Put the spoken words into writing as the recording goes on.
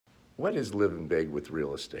What is living big with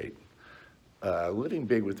real estate? Living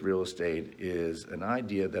big with real estate is an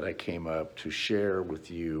idea that I came up to share with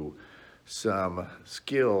you some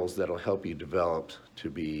skills that'll help you develop to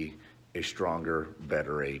be a stronger,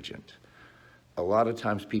 better agent. A lot of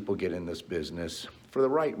times people get in this business for the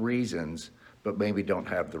right reasons, but maybe don't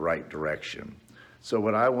have the right direction. So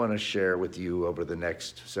what I want to share with you over the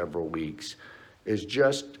next several weeks is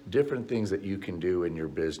just different things that you can do in your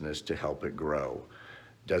business to help it grow.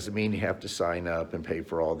 Doesn't mean you have to sign up and pay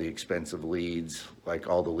for all the expensive leads like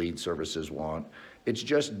all the lead services want. It's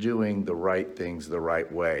just doing the right things the right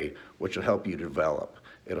way, which will help you develop.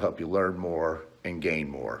 It'll help you learn more and gain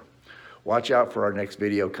more. Watch out for our next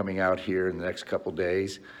video coming out here in the next couple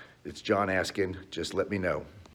days. It's John Askin. Just let me know.